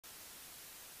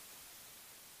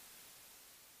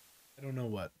I don't know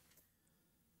what.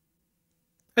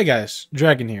 Hey guys,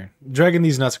 Dragon here. Dragging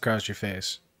these nuts across your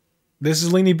face. This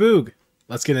is LEENIE BOOG.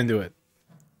 Let's get into it.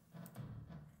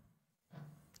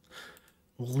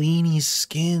 LEENIE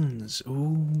skins.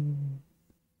 Ooh.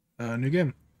 New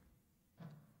game.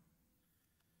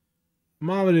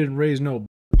 Mama didn't raise no.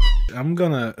 I'm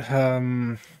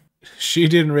gonna. She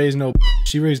didn't raise no.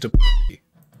 She raised a.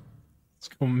 Let's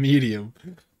go medium.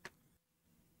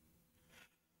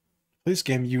 This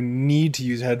game, you need to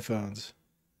use headphones.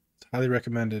 It's highly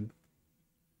recommended.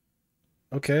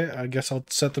 Okay, I guess I'll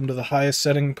set them to the highest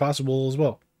setting possible as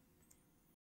well.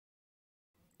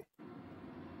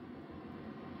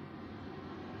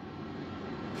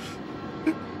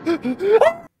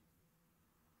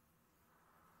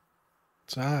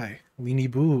 It's I, LEENIE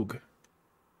BOOG.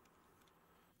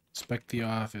 Inspect the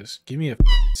office. Give me a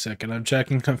second. I'm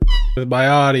checking with my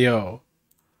audio.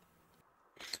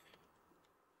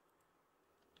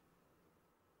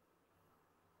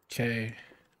 Okay.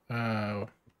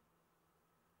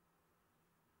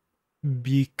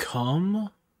 Become?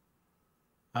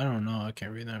 I don't know. I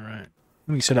can't read that right.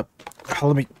 Let me sit up.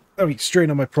 Let me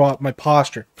straighten up my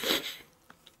posture.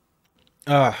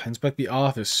 Inspect the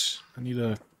office. I need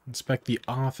to inspect the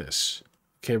office.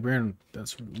 Okay, we're in.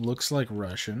 That looks like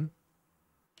Russian.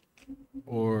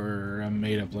 Or a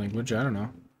made-up language. I don't know.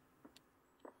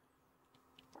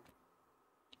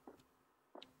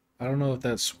 I don't know if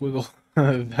that squiggle,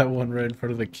 that one right in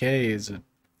front of the K is an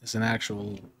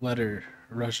actual letter,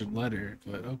 a Russian letter,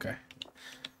 but okay.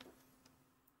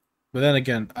 But then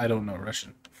again, I don't know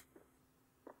Russian.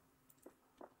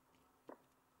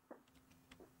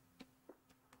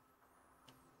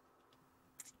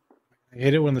 I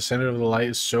hate it when the center of the light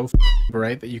is so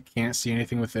bright that you can't see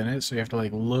anything within it, so you have to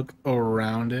like look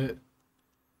around it.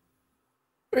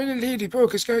 When the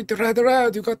ladybug is going to ride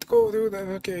around, you got to go through the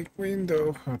okay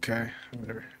window. Okay,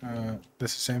 whatever.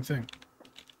 This is the same thing.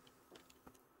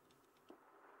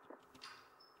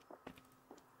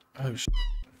 Oh shit.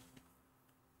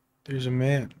 There's a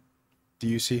man. Do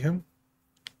you see him?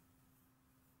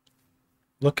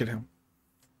 Look at him.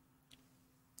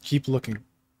 Keep looking.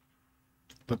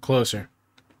 Look closer.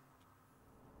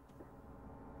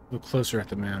 Look closer at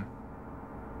the man.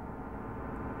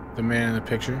 The man in the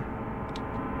picture.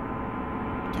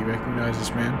 Do you recognize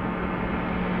this man?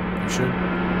 You should.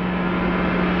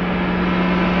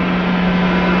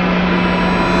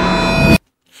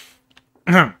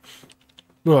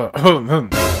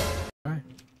 Alright.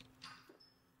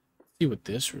 See what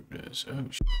this room is. Oh,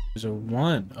 there's a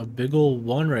 1. A big old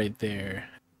 1 right there.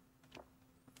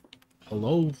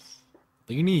 Hello?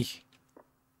 LEENIE?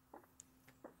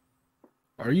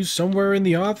 Are you somewhere in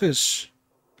the office?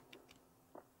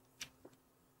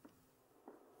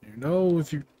 You know,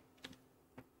 if you...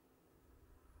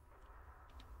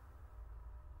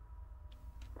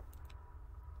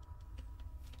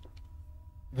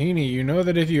 LEENIE, you know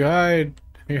that if you hide,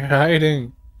 you're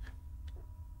hiding.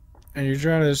 And you're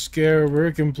trying to scare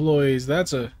work employees,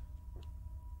 that's a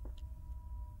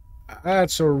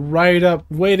write-up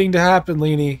waiting to happen,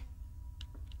 LEENIE.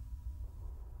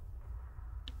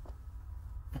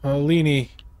 Oh,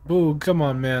 LEENIE. Boo, come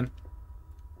on, man.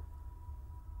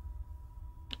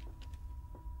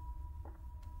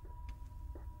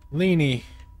 LEENIE.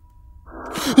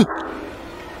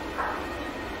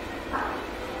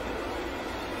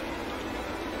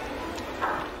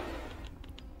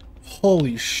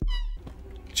 Holy sh...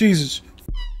 Jesus.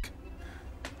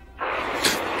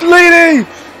 LEENIE!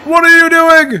 What are you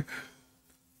doing?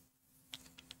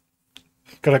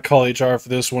 Gotta call HR for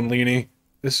this one, LEENIE.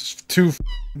 This is too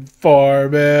far,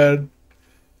 man.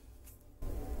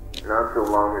 Not so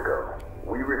long ago,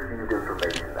 we received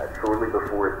information that shortly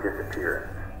before his disappearance,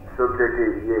 Subject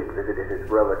 88 visited his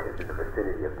relatives in the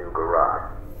vicinity of New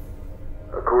Garage.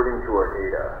 According to our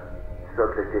data,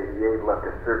 Subject 88 left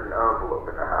a certain envelope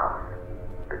in the house,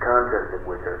 the contents of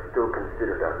which are still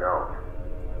considered unknown.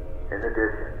 In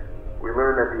addition, we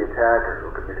learned that the attacker who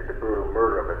committed the brutal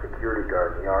murder of a security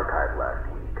guard in the archive last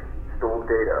week stole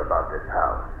data about this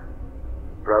house.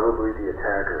 Probably the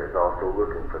attacker is also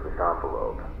looking for this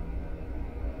envelope.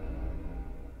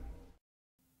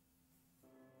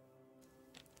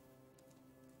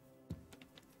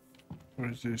 What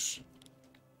is this?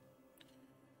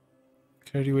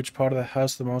 Can I do which part of the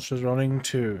house the monster is running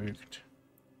to?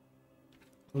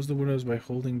 Close the windows by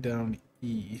holding down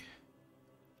E.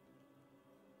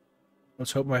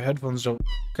 Let's hope my headphones don't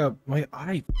f up. My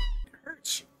eye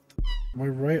hurts. My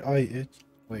right eye itch.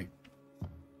 Wait.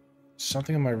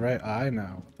 Something in my right eye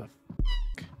now. What the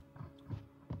f?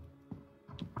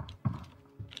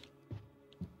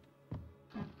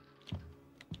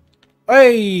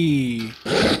 Hey!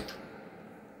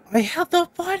 I held the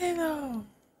button though!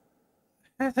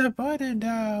 I had the button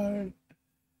down!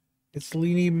 It's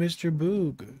Leenie Mr.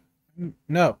 Boog.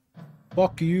 No.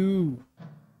 Fuck you.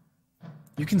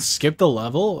 You can skip the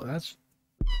level? That's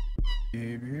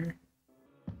behavior.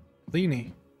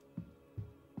 Leenie.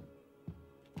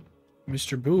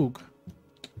 Mr. Boog.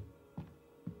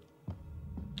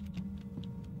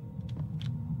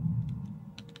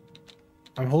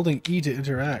 I'm holding E to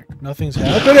interact. Nothing's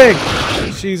happening!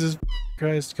 Jesus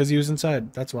Christ. Because he was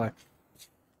inside. That's why.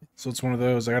 So it's one of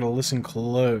those. I gotta listen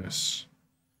close.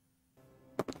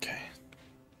 Okay.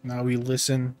 Now we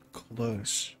listen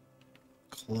close.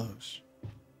 Close.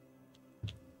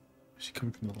 Is he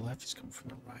coming from the left? He's coming from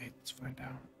the right. Let's find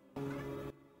out.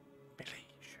 Millie,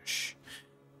 shush.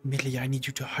 Millie, I need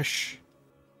you to hush.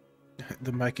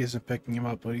 The mic isn't picking him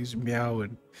up, but he's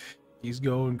meowing. He's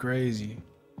going crazy.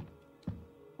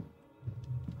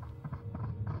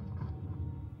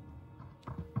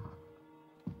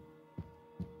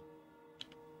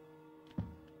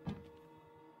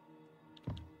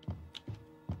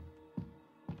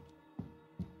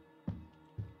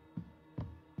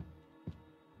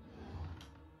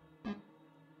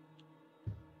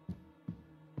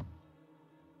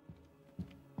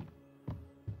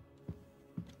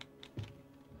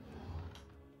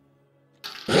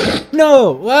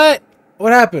 No! What?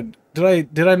 What happened?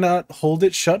 Did I not hold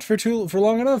it shut for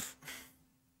long enough?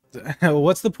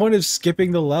 What's the point of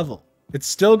skipping the level? It's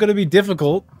still gonna be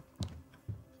difficult.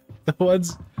 The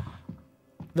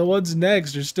ones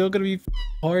next are still gonna be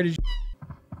hard as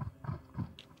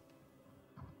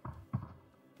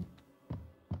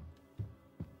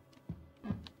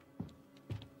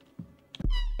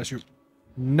That's your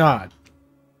not.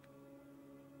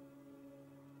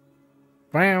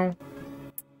 Wow.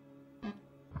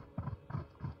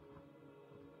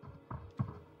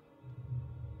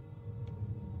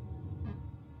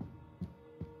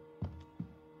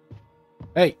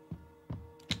 Hey.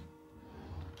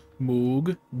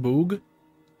 Boog. Boog.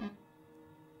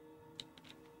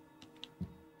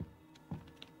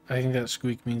 I think that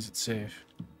squeak means it's safe.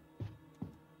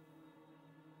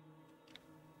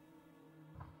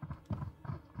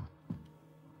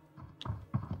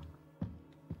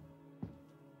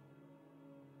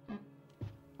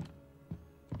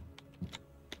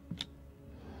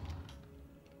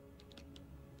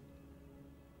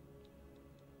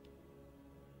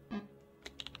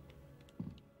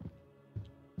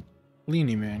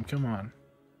 Leenie man, come on.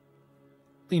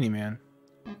 Leenie man.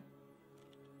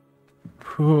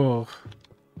 Whew.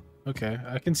 Okay,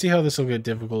 I can see how this will get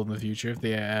difficult in the future if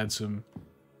they add some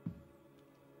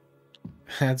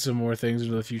more things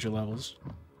into the future levels.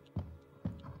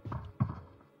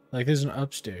 Like there's an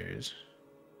upstairs.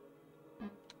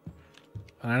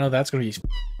 And I know that's going to be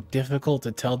difficult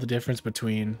to tell the difference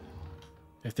between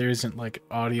if there isn't like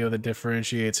audio that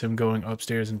differentiates him going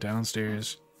upstairs and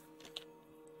downstairs.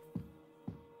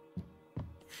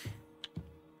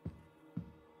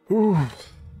 Ooh.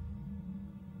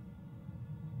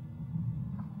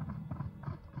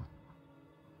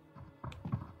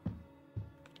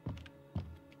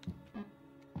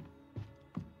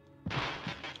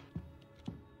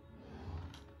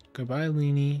 Goodbye,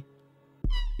 Leenie.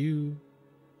 You.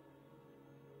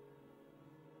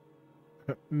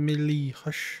 Millie,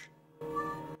 hush.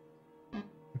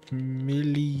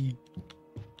 Millie.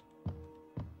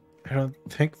 I don't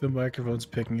think the microphone's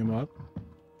picking him up.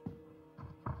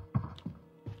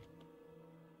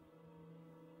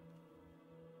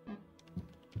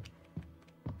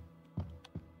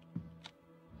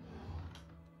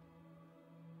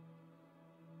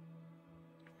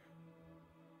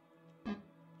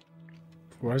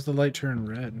 Why does the light turn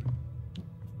red?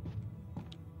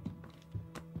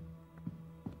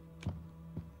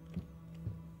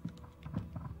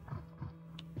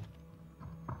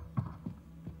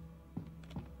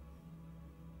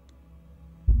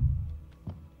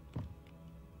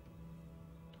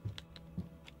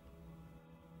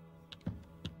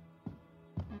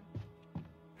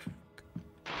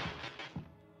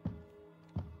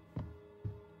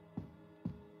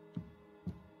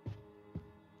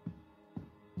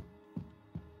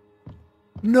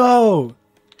 No!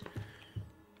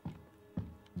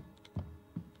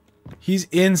 He's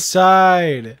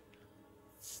inside!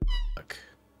 Fuck.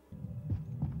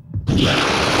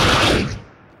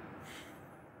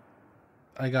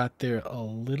 I got there a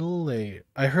little late.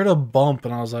 I heard a bump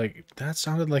and I was like, that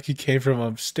sounded like he came from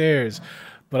upstairs.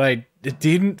 But I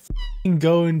didn't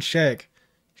go and check.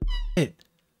 Shit.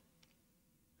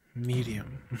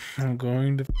 Medium. I'm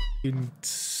going to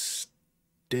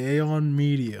stay on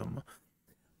medium.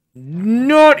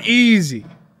 Not easy.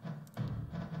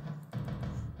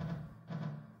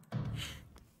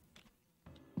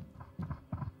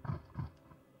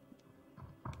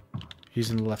 He's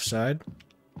in the left side.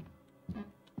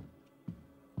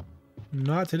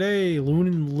 Not today,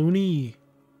 loony.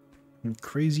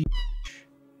 Crazy.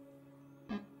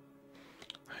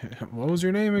 What was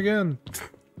your name again?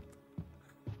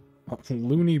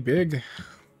 Loony Big.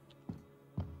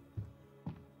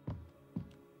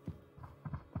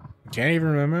 Can't even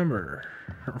remember.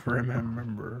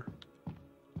 Remember.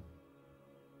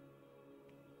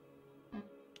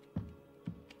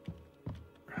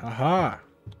 Haha.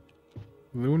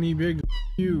 Loony Big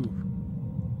you.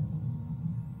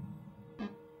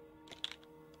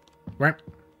 Right.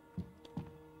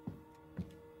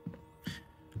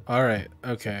 Alright,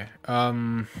 okay.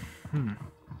 So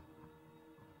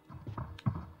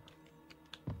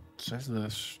that's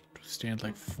the stand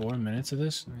like 4 minutes of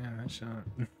this? Yeah, that's not...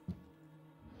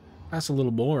 That's a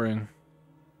little boring.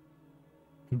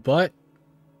 But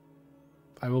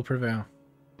I will prevail.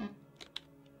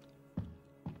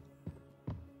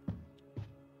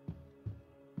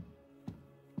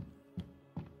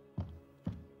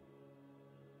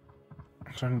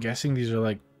 So I'm guessing these are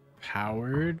like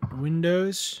powered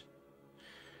windows.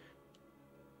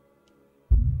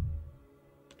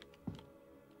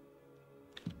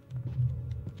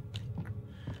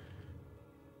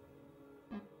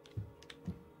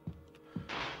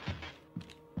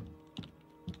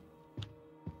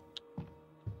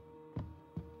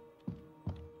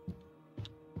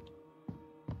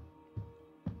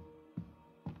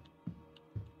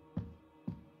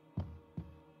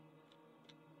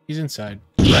 He's inside.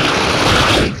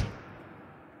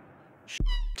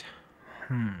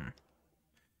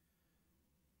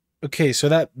 Okay, so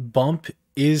that bump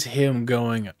is him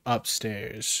going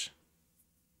upstairs.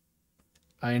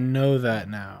 I know that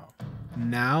now.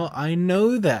 Now I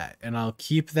know that, and I'll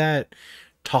keep that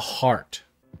to heart.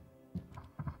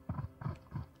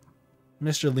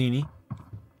 Mr. LEENIE.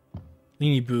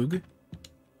 LEENIE BOOG.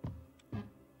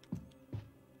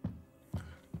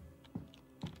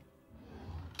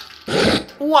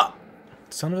 What?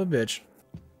 Son of a bitch.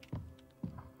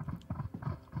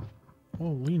 Oh,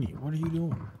 LEENIE, what are you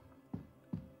doing?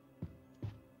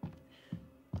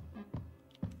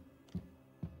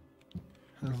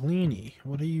 LEENIE,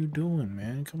 what are you doing,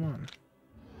 man? Come on.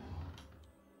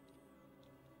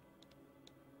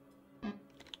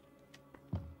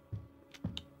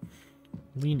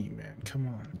 LEENIE, man, come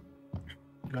on.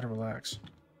 You gotta relax.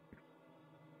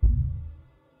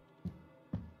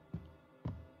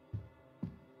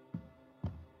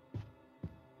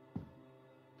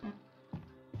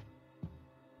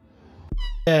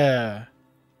 Yeah,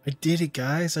 I did it,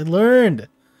 guys. I learned.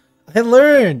 I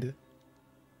learned.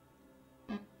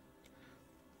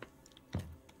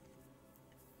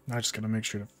 I just gotta make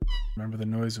sure to remember the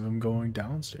noise of him going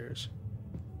downstairs.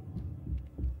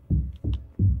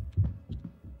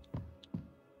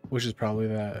 Which is probably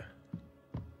that.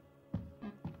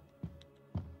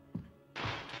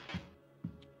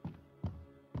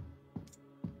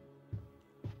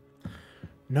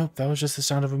 Nope, that was just the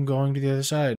sound of him going to the other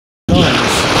side.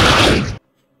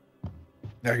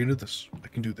 I can do this. I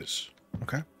can do this.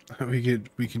 Okay?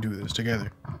 We can do this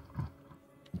together.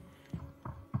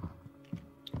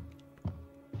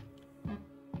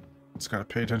 Just gotta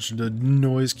pay attention to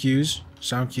noise cues,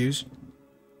 sound cues.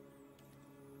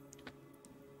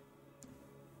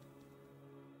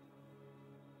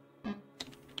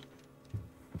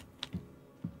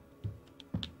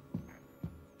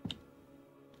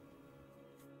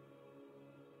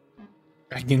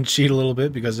 I can cheat a little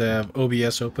bit because I have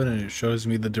OBS open and it shows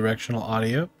me the directional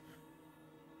audio.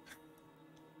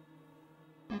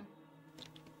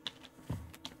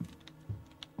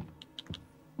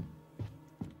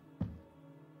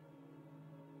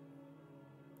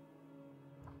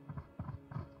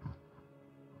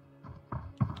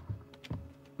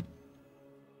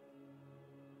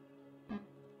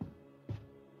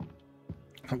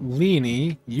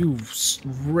 LEENIE, you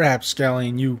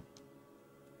rapscallion, you.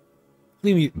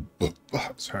 Leave me.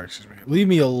 Oh, sorry, excuse me. Leave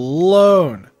me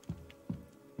alone.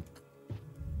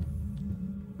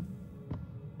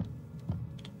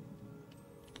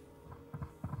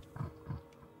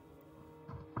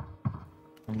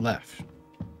 Left.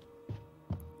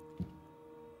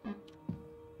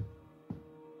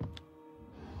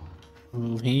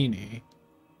 LEENIE.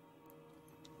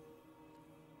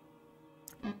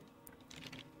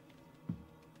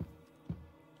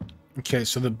 Okay,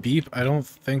 so the beep, I don't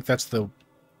think that's the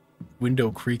window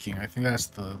creaking. I think that's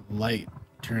the light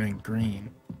turning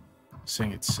green,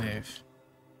 saying it's safe.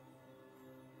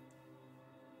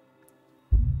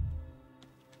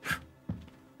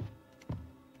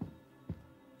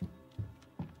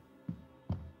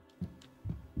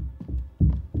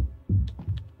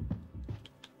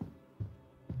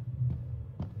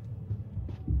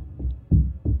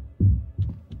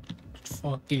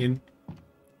 fucking...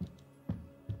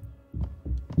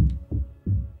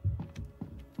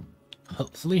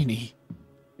 LEENIE.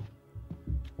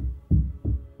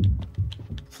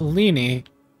 LEENIE.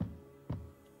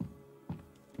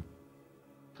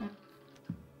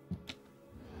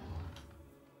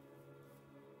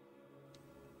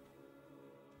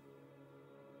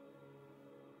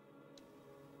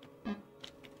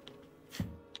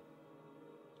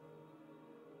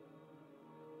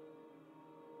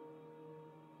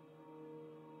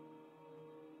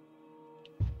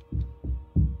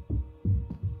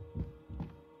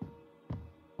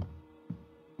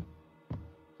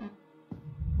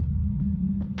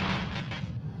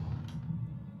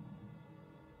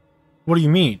 What do you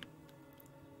mean?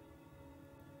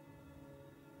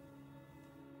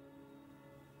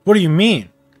 What do you mean?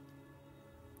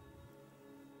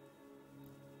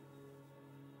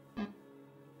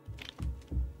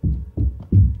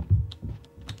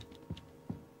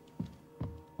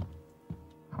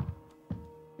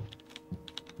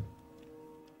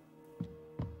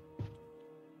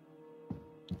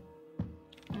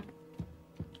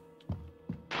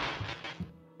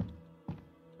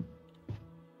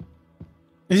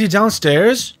 Is he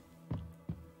downstairs?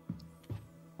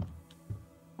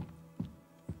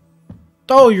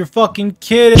 Oh, you're fucking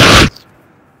kidding.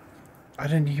 I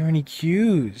didn't hear any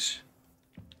cues.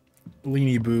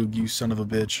 LEENIE Boog, you son of a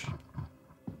bitch.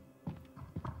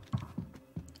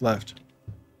 Left.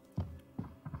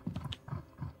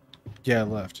 Yeah,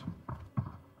 left.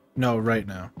 No, right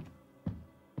now.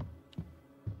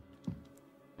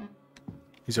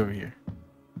 He's over here.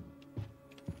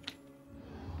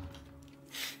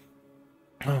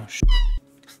 Oh, shit.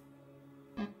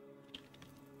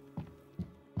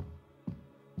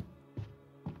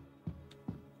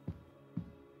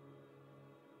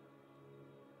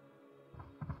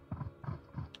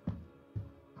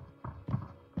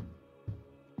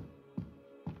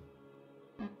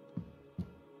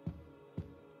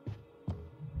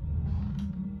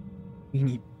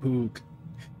 LEENIE Boog.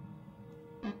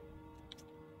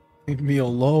 Leave me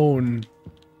alone.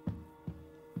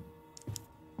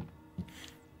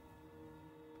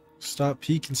 Stop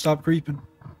peeking, stop creeping.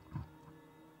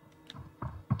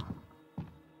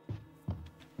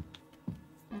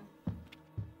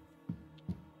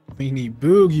 LEENIE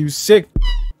Boog, you sick.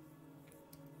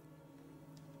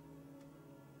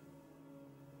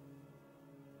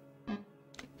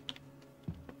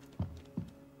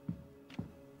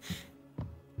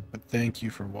 But thank you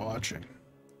for watching.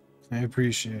 I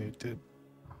appreciate it.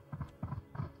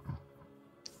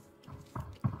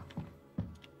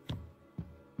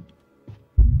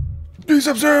 He's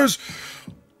upstairs!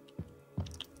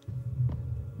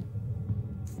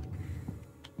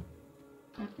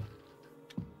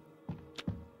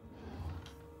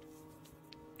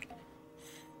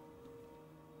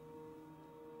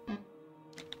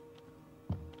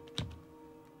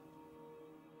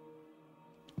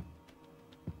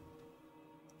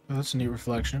 Oh, that's a neat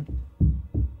reflection.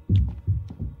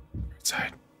 Right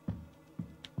side.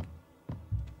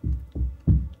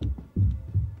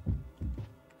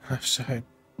 Left side.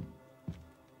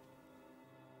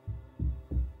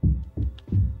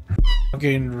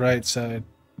 Okay, right side.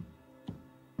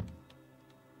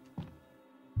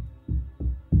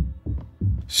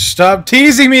 Stop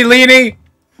teasing me, LEENIE!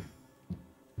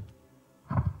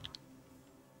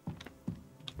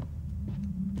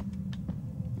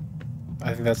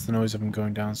 I think that's the noise of him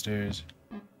going downstairs.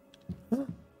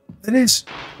 It is.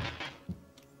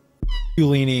 You,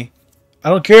 LEENIE. I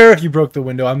don't care if you broke the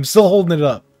window. I'm still holding it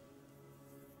up.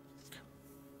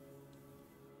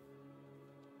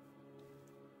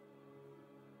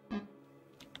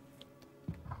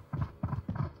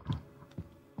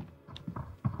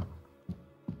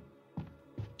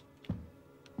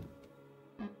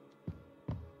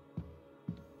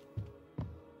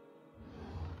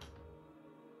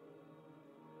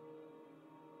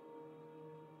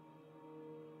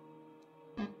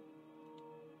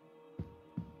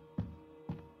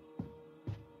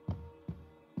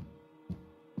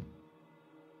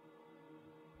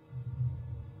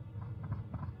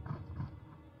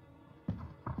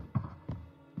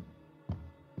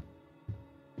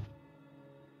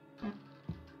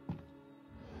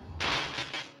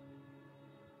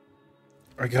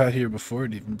 I got here before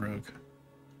it even broke.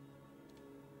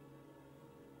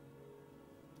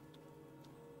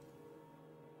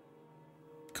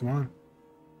 Come on.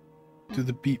 Do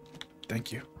the beep.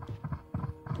 Thank you.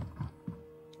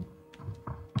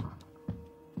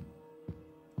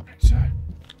 Right side.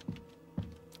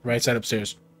 Right side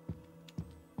upstairs.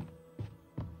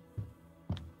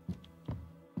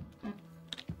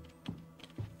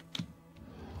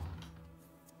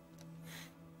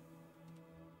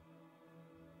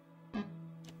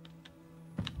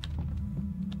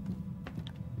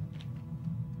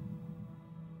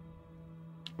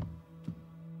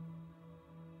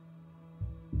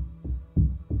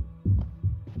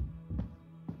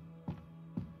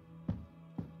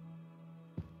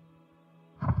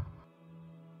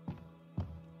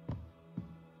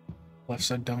 Left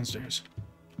side downstairs.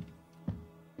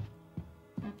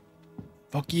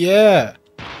 Fuck yeah!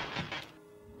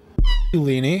 You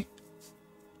LEENIE.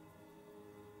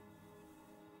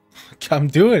 I'm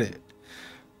doing it.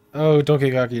 Oh, don't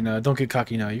get cocky now. Don't get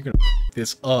cocky now. You're gonna f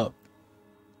this up.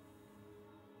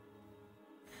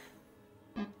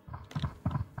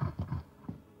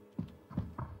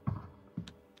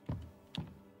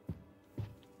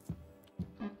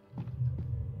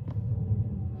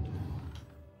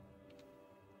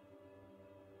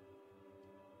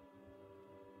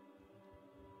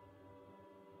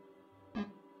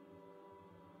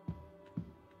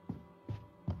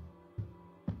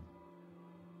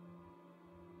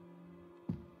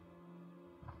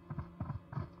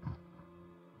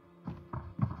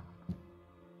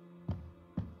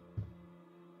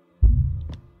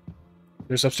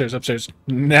 There's upstairs, upstairs.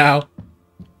 Now.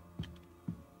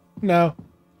 Now.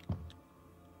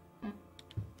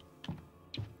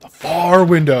 The far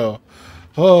window.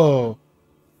 Oh.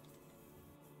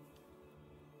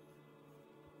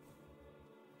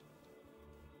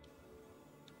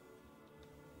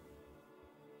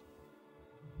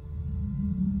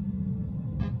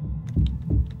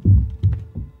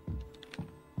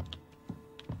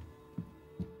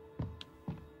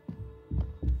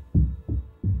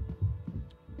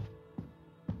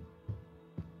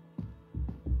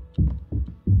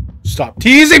 Stop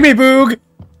teasing me, Boog!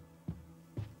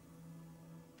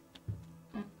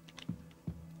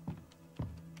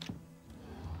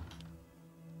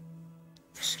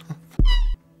 Stop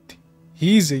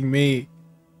teasing me.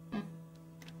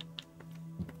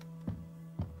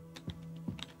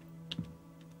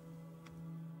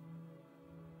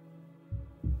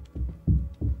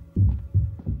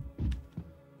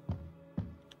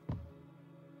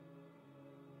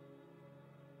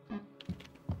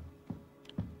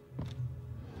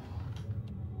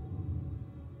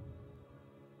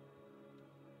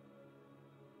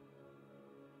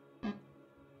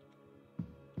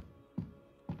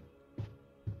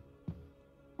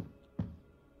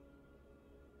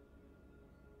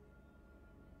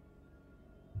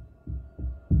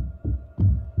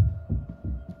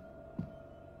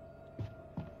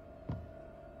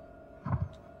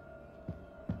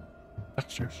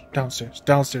 Upstairs, downstairs,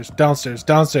 downstairs, downstairs,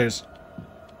 downstairs.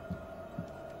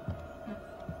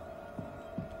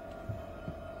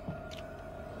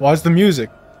 Why's the music?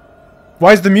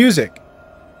 Why's the music?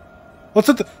 What's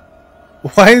with the...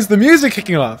 Why is the music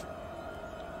kicking off?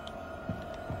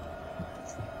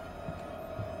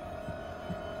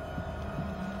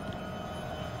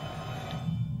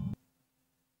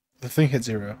 The thing hit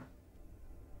 0.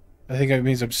 I think that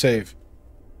means I'm safe.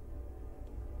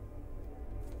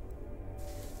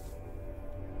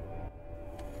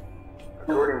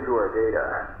 According to our data,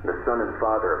 the son and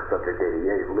father of Subject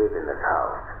 88 live in this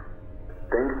house.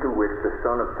 Thanks to which the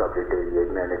son of Subject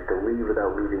 88 managed to leave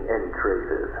without leaving any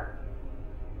traces.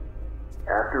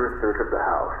 After a search of the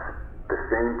house, the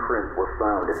same prints were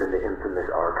found as in the infamous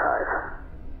archive.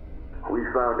 We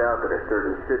found out that a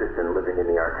certain citizen living in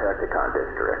the Artacticon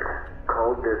district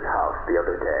called this house the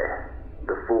other day,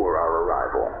 before our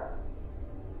arrival.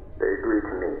 They agreed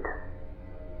to meet.